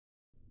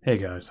Hey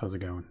guys, how's it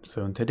going?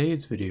 So in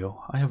today's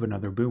video, I have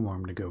another boom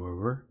arm to go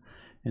over,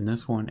 and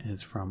this one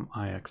is from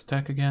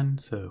I-xtech again,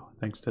 so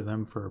thanks to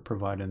them for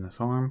providing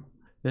this arm.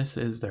 This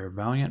is their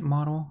Valiant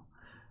model,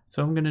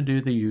 so I'm going to do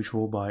the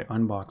usual by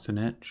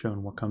unboxing it,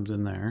 showing what comes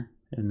in there,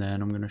 and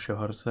then I'm going to show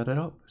how to set it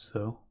up,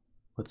 so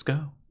let's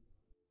go.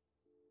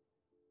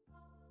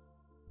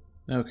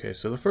 Okay,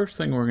 so the first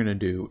thing we're going to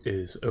do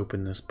is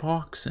open this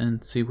box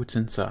and see what's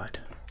inside.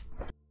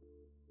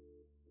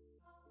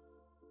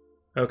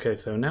 Okay,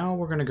 so now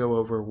we're going to go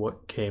over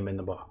what came in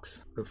the box.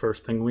 The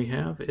first thing we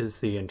have is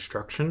the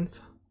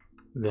instructions.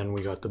 Then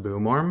we got the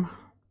boom arm,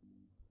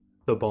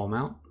 the ball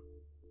mount,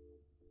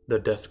 the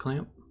desk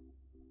clamp,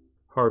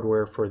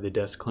 hardware for the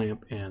desk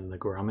clamp and the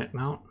grommet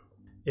mount,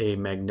 a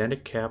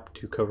magnetic cap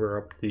to cover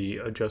up the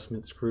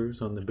adjustment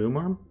screws on the boom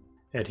arm,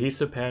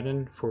 adhesive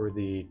padding for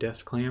the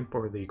desk clamp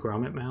or the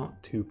grommet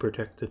mount to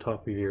protect the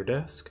top of your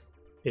desk,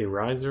 a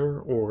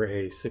riser or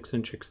a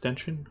 6-inch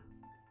extension,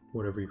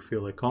 whatever you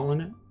feel like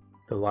calling it.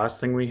 The last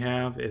thing we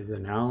have is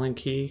an Allen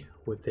key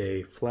with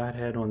a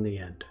flathead on the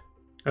end.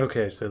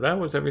 Okay, so that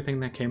was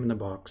everything that came in the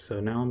box. So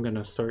now I'm going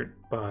to start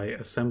by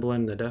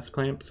assembling the desk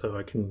clamp so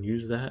I can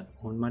use that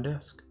on my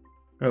desk.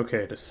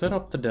 Okay, to set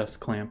up the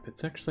desk clamp,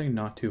 it's actually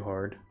not too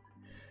hard.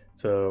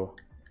 So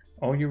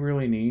all you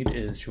really need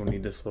is you'll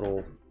need this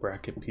little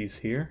bracket piece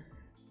here.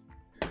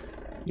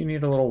 You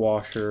need a little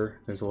washer,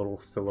 there's a little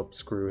Phillips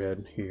screw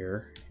head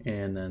here,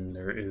 and then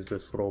there is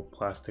this little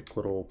plastic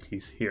little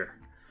piece here.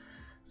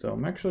 So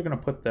I'm actually going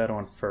to put that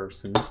on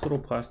first, and this little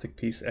plastic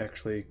piece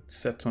actually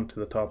sets onto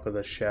the top of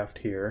the shaft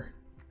here,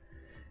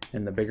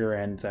 and the bigger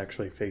end's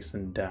actually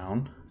facing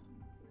down.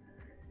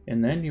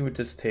 And then you would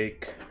just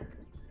take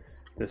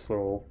this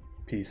little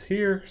piece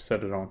here,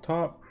 set it on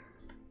top,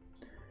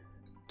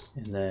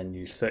 and then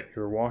you set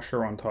your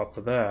washer on top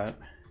of that,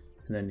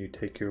 and then you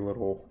take your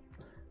little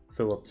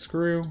Phillips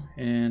screw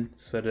and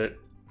set it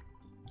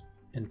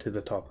into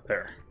the top of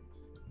there.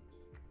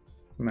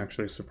 I'm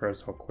actually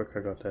surprised how quick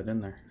I got that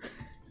in there.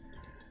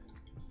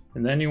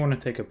 And then you want to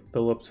take a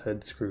Phillips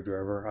head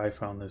screwdriver. I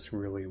found this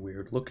really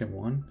weird looking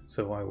one,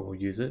 so I will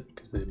use it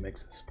because it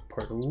makes this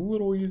part a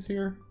little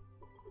easier.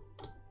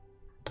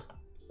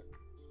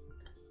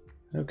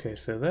 Okay,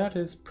 so that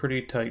is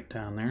pretty tight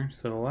down there.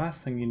 So the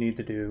last thing you need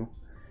to do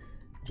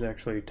is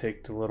actually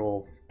take the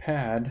little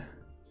pad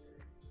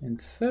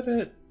and set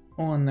it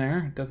on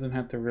there. It doesn't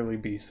have to really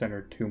be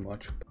centered too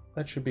much.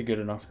 That should be good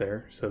enough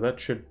there. So that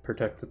should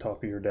protect the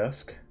top of your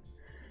desk.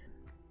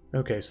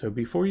 Okay, so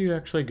before you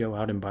actually go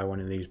out and buy one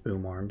of these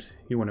boom arms,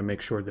 you want to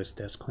make sure this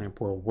desk clamp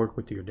will work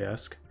with your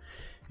desk.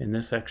 And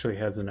this actually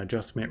has an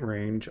adjustment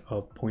range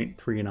of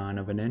 0.39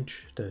 of an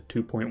inch to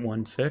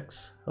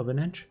 2.16 of an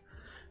inch.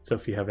 So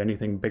if you have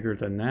anything bigger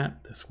than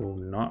that, this will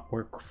not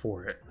work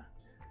for it.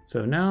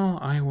 So now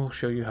I will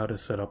show you how to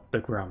set up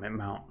the grommet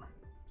mount.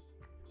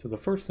 So the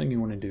first thing you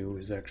want to do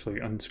is actually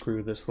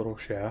unscrew this little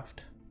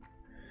shaft.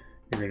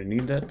 You're going to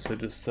need that, so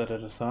just set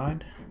it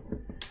aside.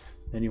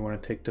 Then you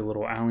want to take the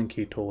little Allen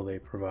key tool they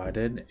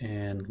provided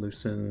and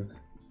loosen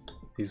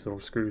these little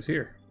screws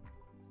here.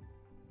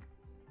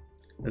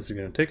 This is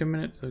going to take a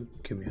minute, so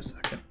give me a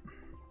second.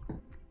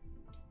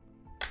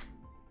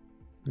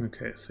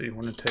 Okay, so you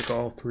want to take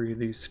all 3 of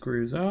these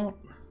screws out.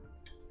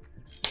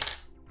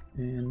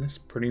 And this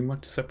pretty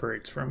much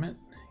separates from it.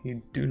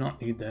 You do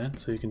not need that,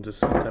 so you can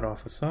just set that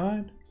off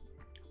aside.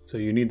 So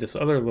you need this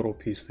other little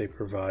piece they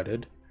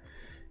provided.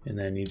 And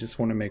then you just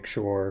want to make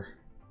sure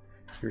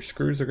your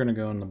screws are going to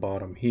go in the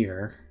bottom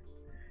here,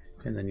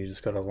 and then you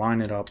just got to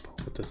line it up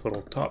with this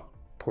little top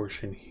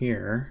portion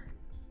here.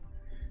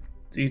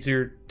 It's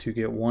easier to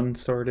get one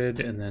started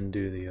and then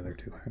do the other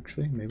 2.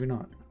 Actually, maybe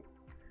not.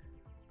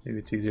 Maybe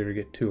it's easier to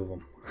get 2 of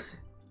them.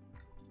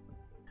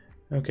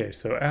 Okay,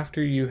 so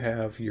after you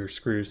have your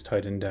screws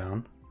tightened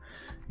down,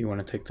 you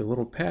want to take the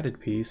little padded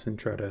piece and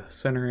try to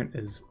center it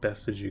as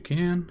best as you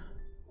can,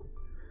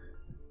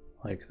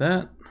 like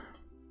that.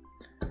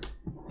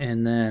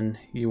 And then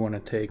you want to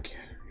take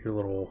your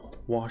little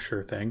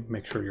washer thing,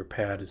 make sure your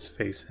pad is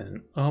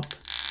facing up,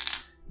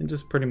 and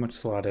just pretty much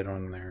slide it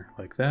on there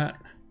like that.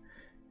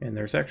 And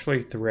there's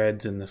actually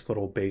threads in this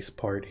little base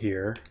part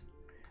here,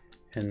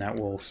 and that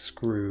will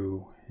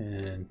screw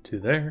into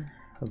there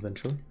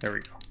eventually. There we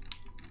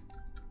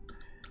go.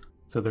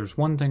 So there's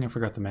one thing I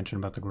forgot to mention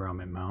about the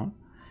grommet mount,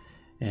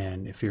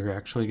 and if you're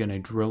actually going to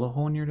drill a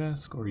hole in your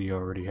desk, or you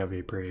already have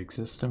a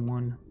pre-existing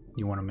one,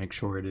 you want to make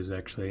sure it is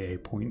actually a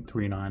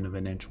 0.39 of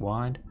an inch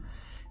wide.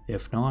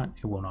 If not,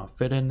 it will not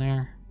fit in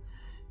there,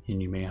 and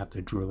you may have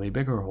to drill a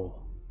bigger hole.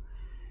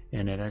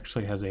 And it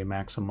actually has a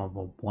maximum of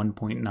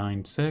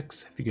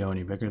 1.96. If you go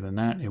any bigger than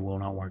that, it will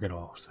not work at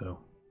all, so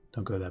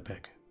don't go that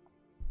big.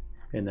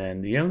 And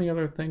then the only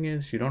other thing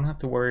is you don't have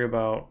to worry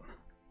about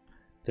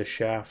the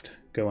shaft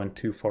going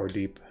too far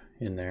deep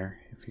in there.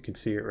 If you can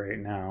see it right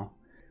now,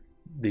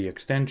 the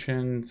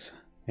extensions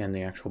and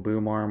the actual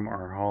boom arm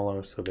are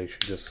hollow, so they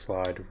should just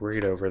slide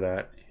right over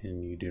that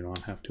and you do not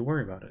have to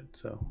worry about it.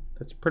 So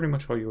that's pretty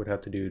much all you would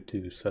have to do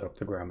to set up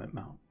the grommet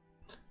mount.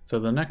 So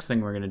the next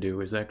thing we're going to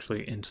do is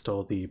actually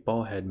install the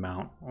ball head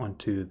mount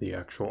onto the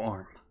actual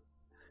arm.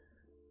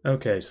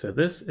 Okay, so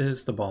this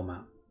is the ball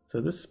mount.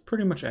 So this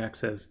pretty much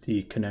acts as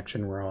the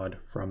connection rod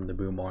from the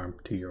boom arm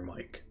to your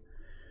mic.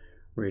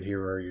 Right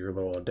here are your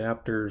little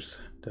adapters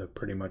to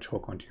pretty much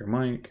hook onto your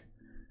mic.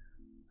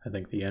 I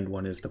think the end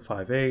one is the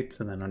 5/8,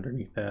 and then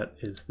underneath that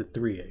is the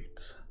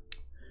 3/8.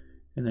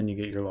 And then you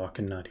get your lock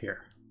and nut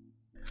here.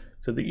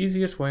 So the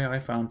easiest way I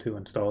found to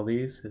install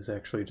these is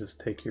actually just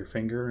take your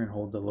finger and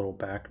hold the little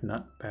back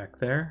nut back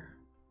there,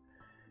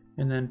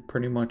 and then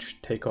pretty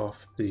much take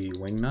off the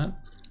wing nut.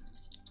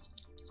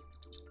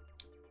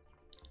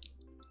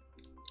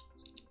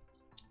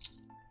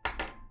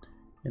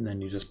 And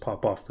then you just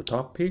pop off the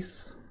top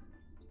piece.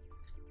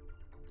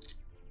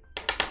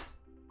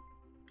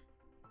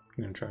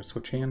 I'm going to try to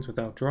switch hands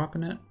without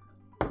dropping it.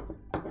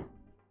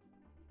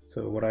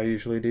 So what I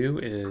usually do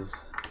is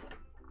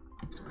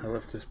I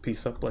lift this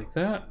piece up like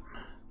that.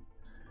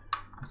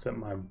 I set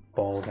my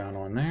ball down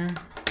on there.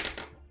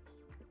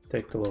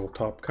 Take the little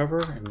top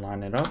cover and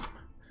line it up.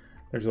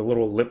 There's a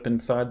little lip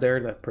inside there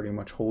that pretty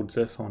much holds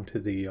this onto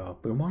the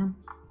boom arm.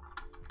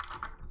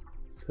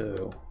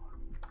 So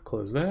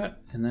close that,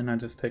 and then I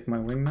just take my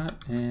wing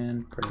nut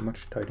and pretty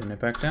much tighten it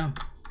back down.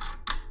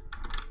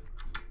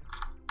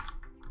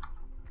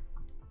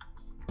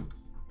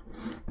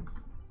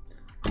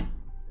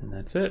 And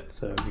that's it.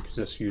 So you can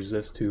just use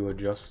this to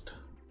adjust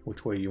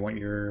which way you want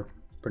your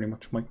pretty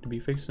much mic to be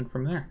facing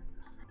from there.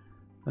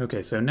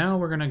 Okay, so now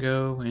we're gonna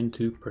go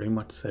into pretty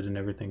much setting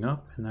everything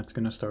up, and that's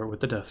gonna start with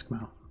the desk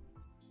mount.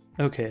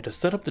 Okay, to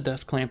set up the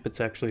desk clamp,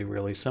 it's actually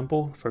really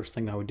simple. First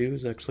thing I would do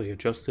is actually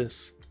adjust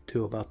this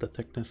to about the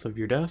thickness of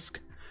your desk,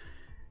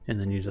 and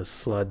then you just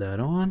slide that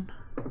on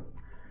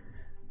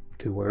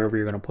to wherever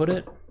you're going to put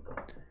it,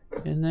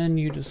 and then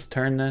you just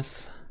turn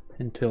this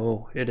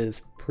until it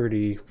is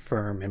pretty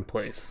firm in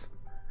place.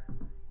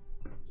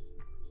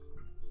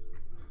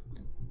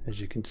 As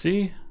you can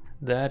see,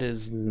 that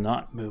is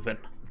not moving.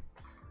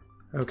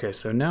 Okay,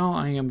 so now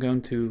I am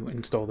going to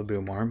install the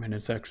boom arm, and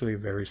it's actually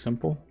very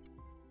simple.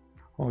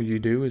 All you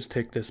do is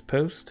take this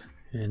post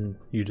and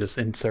you just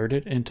insert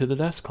it into the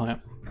desk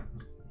clamp.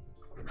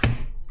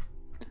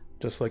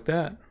 Just like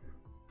that.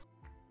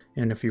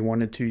 And if you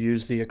wanted to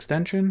use the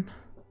extension,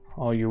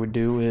 all you would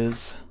do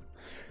is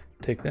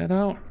take that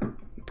out,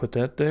 put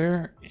that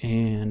there,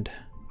 and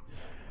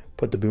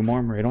put the boom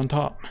arm right on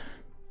top.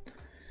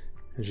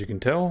 As you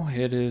can tell,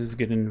 it is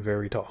getting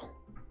very tall.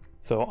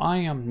 So I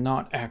am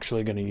not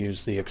actually going to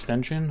use the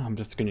extension. I'm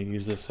just going to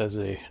use this as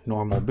a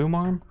normal boom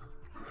arm.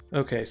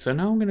 Okay, so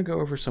now I'm going to go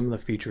over some of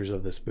the features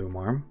of this boom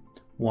arm.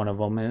 One of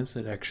them is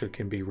it actually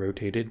can be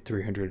rotated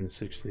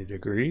 360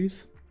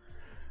 degrees.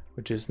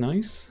 Which is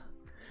nice.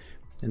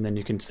 And then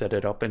you can set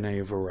it up in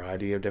a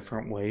variety of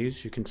different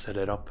ways. You can set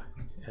it up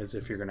as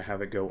if you're going to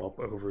have it go up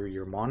over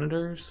your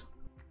monitors.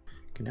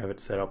 You can have it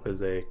set up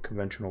as a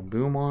conventional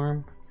boom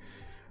arm.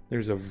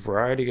 There's a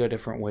variety of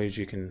different ways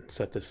you can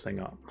set this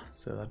thing up.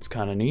 So that's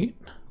kind of neat.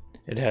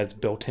 It has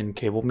built-in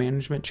cable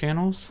management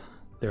channels.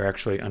 They're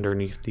actually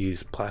underneath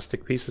these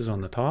plastic pieces on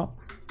the top.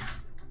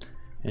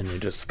 And they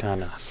just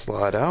kind of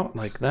slide out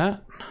like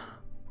that.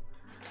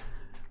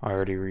 I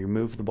already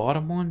removed the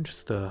bottom one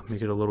just to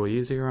make it a little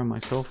easier on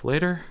myself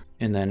later.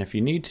 And then if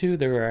you need to,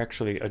 there are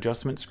actually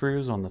adjustment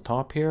screws on the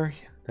top here.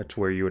 That's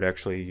where you would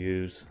actually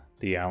use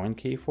the Allen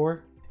key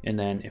for. And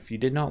then if you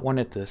did not want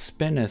it to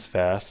spin as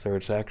fast,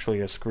 there's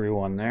actually a screw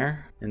on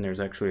there. And there's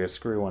actually a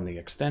screw on the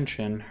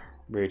extension.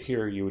 Right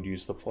here, you would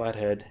use the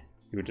flathead.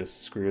 You would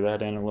just screw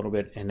that in a little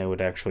bit and it would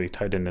actually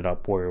tighten it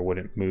up where it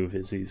wouldn't move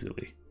as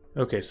easily.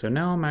 Okay, so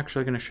now I'm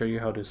actually going to show you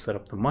how to set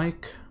up the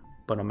mic,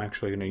 but I'm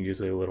actually going to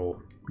use a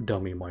little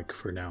dummy mic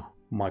for now.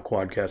 My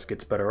Quadcast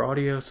gets better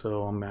audio,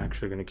 so I'm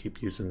actually going to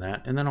keep using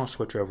that, and then I'll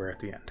switch over at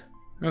the end.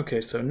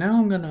 Okay, so now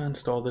I'm going to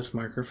install this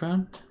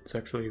microphone. It's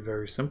actually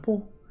very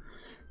simple.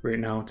 Right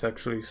now it's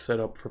actually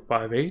set up for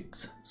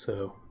 5/8,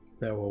 so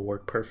that will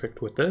work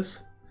perfect with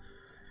this.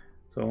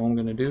 So all I'm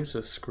going to do is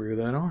just screw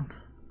that on.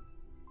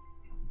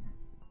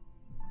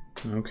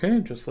 Okay,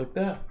 just like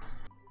that.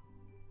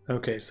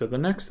 Okay, so the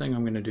next thing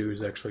I'm going to do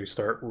is actually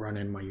start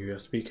running my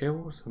USB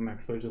cable. So I'm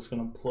actually just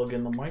going to plug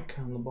in the mic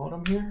on the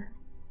bottom here.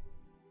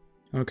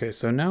 Okay,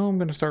 so now I'm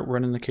going to start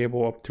running the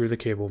cable up through the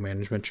cable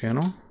management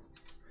channel.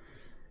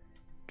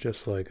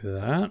 Just like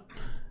that.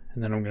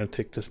 And then I'm going to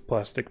take this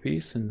plastic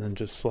piece and then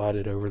just slide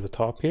it over the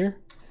top here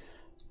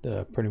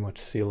to pretty much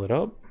seal it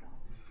up.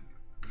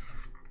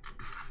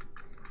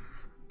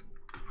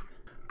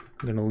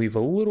 I'm going to leave a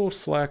little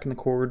slack in the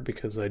cord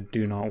because I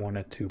do not want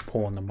it to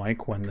pull on the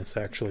mic when this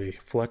actually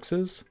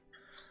flexes.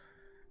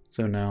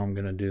 So now I'm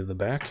going to do the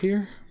back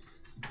here.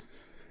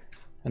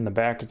 In the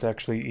back, it's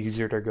actually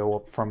easier to go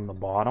up from the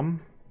bottom.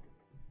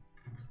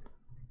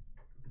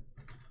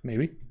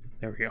 Maybe.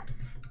 There we go.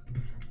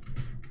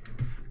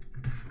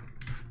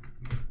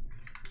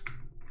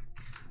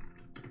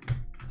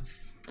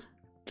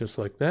 Just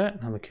like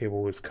that. Now the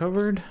cable is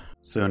covered.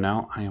 So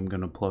now I am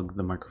going to plug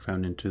the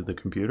microphone into the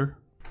computer.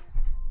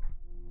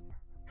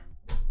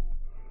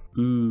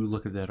 Ooh,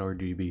 look at that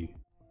RGB.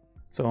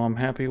 So I'm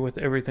happy with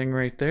everything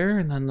right there,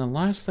 and then the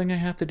last thing I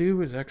have to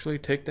do is actually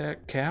take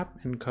that cap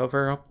and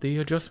cover up the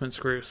adjustment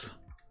screws.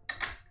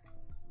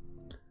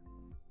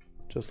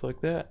 Just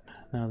like that.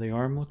 Now the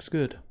arm looks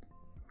good.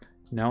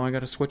 Now I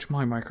gotta switch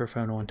my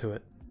microphone onto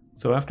it.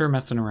 So after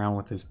messing around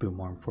with this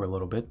boom arm for a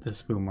little bit,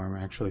 this boom arm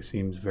actually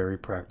seems very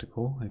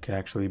practical. It can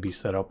actually be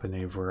set up in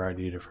a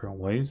variety of different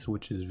ways,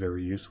 which is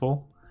very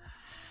useful.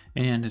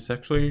 And it's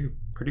actually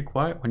pretty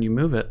quiet when you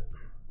move it,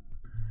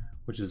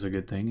 which is a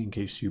good thing in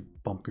case you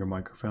bump your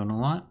microphone a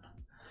lot.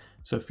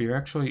 So if you're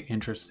actually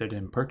interested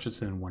in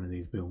purchasing one of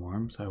these boom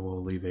arms, I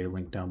will leave a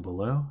link down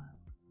below.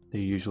 They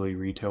usually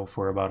retail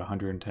for about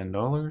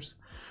 $110,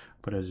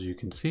 but as you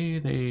can see,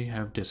 they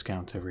have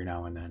discounts every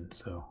now and then,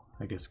 so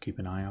I guess keep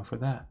an eye out for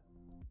that.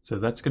 So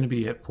that's going to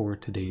be it for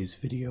today's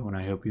video, and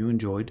I hope you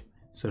enjoyed.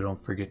 So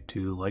don't forget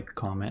to like,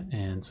 comment,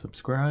 and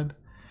subscribe.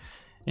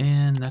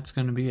 And that's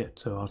going to be it,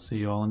 so I'll see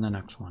you all in the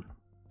next one.